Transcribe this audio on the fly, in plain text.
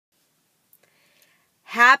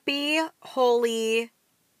Happy, holy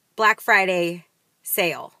Black Friday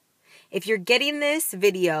sale. If you're getting this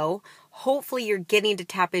video, hopefully you're getting to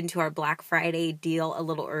tap into our Black Friday deal a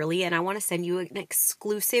little early, and I want to send you an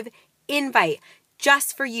exclusive invite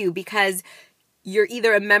just for you because you're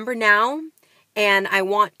either a member now and I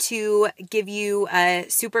want to give you a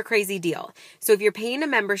super crazy deal. So if you're paying a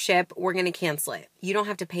membership, we're going to cancel it. You don't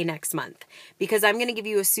have to pay next month because I'm going to give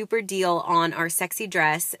you a super deal on our Sexy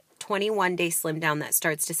Dress 21-day slim down that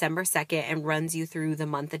starts December 2nd and runs you through the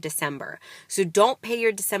month of December. So don't pay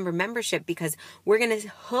your December membership because we're going to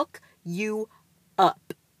hook you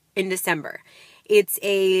up in December. It's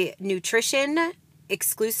a nutrition,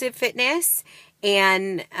 exclusive fitness,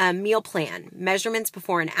 and a meal plan, measurements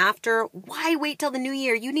before and after. Why wait till the new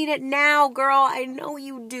year? You need it now, girl. I know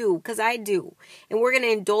you do because I do. And we're going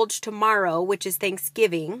to indulge tomorrow, which is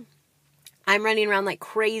Thanksgiving. I'm running around like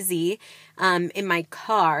crazy in my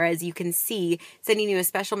car, as you can see, sending you a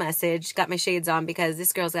special message. Got my shades on because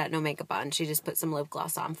this girl's got no makeup on. She just put some lip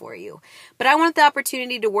gloss on for you. But I want the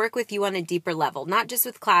opportunity to work with you on a deeper level, not just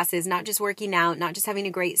with classes, not just working out, not just having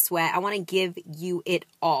a great sweat. I want to give you it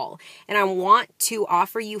all. And I want to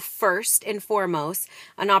offer you first and foremost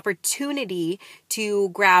an opportunity to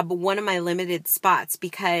grab one of my limited spots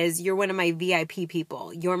because you're one of my VIP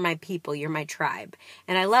people. You're my people. You're my tribe.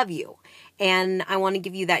 And I love you. And I want to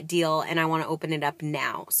give you that deal and I want to open it up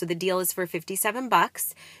now. So the deal is for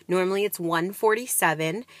 $57. Normally it's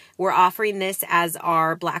 $147. We're offering this as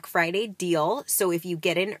our Black Friday deal. So if you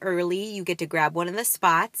get in early, you get to grab one of the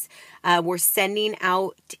spots. We're sending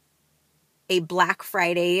out a Black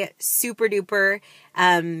Friday super duper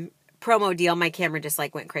promo deal. My camera just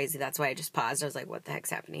went crazy. That's why I just paused. I was like, what the heck's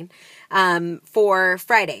happening? For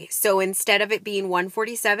Friday. So instead of it being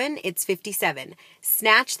 $147, it's $57.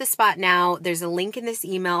 Snatch the spot now. There's a link in this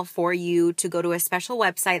email for you to go to a special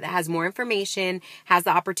website that has more information, has the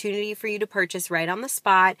opportunity for you to purchase right on the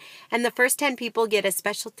spot. And the first 10 people get a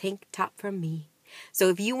special tank top from me. So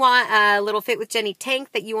if you want a little Fit with Jenny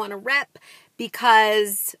tank that you want to rep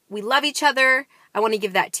because we love each other, I want to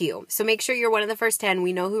give that to you. So make sure you're one of the first 10.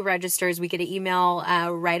 We know who registers. We get an email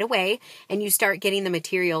right away, and you start getting the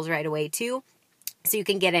materials right away too, so you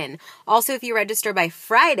can get in. Also, if you register by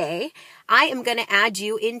Friday, I am going to add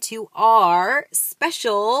you into our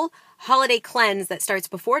special holiday cleanse that starts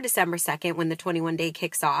before December 2nd when the 21-day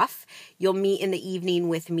kicks off. You'll meet in the evening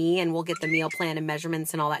with me, and we'll get the meal plan and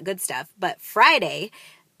measurements and all that good stuff. But Friday,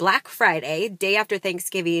 Black Friday, day after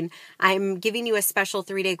Thanksgiving, I'm giving you a special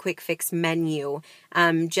 3-day quick fix menu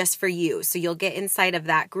just for you. So you'll get inside of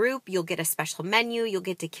that group. You'll get a special menu. You'll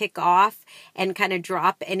get to kick off and kind of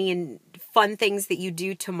drop any fun things that you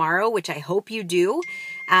do tomorrow, which I hope you do.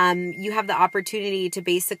 You have the opportunity to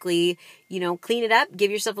basically, clean it up, give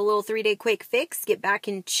yourself a little 3-day quick fix, get back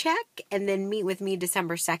in check, and then meet with me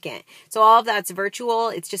December 2nd. So all of that's virtual.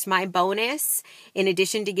 It's just my bonus in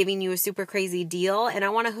addition to giving you a super crazy deal. And I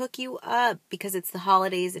want to hook you up because it's the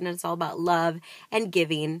holidays and it's all about love and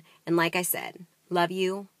giving. And like I said, love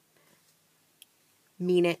you.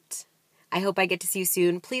 Mean it. I hope I get to see you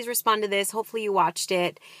soon. Please respond to this. Hopefully you watched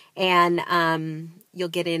it and you'll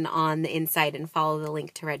get in on the inside and follow the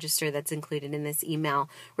link to register that's included in this email.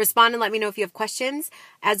 Respond and let me know if you have questions.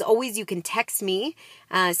 As always, you can text me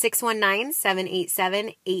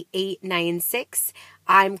 619-787-8896.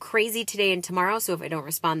 I'm crazy today and tomorrow, so if I don't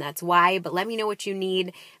respond, that's why. But let me know what you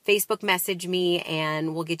need. Facebook message me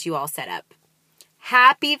and we'll get you all set up.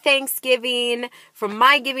 Happy Thanksgiving from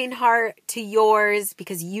my giving heart to yours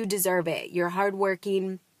because you deserve it. You're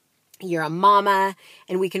hardworking, you're a mama,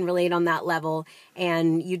 and we can relate on that level,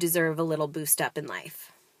 and you deserve a little boost up in life.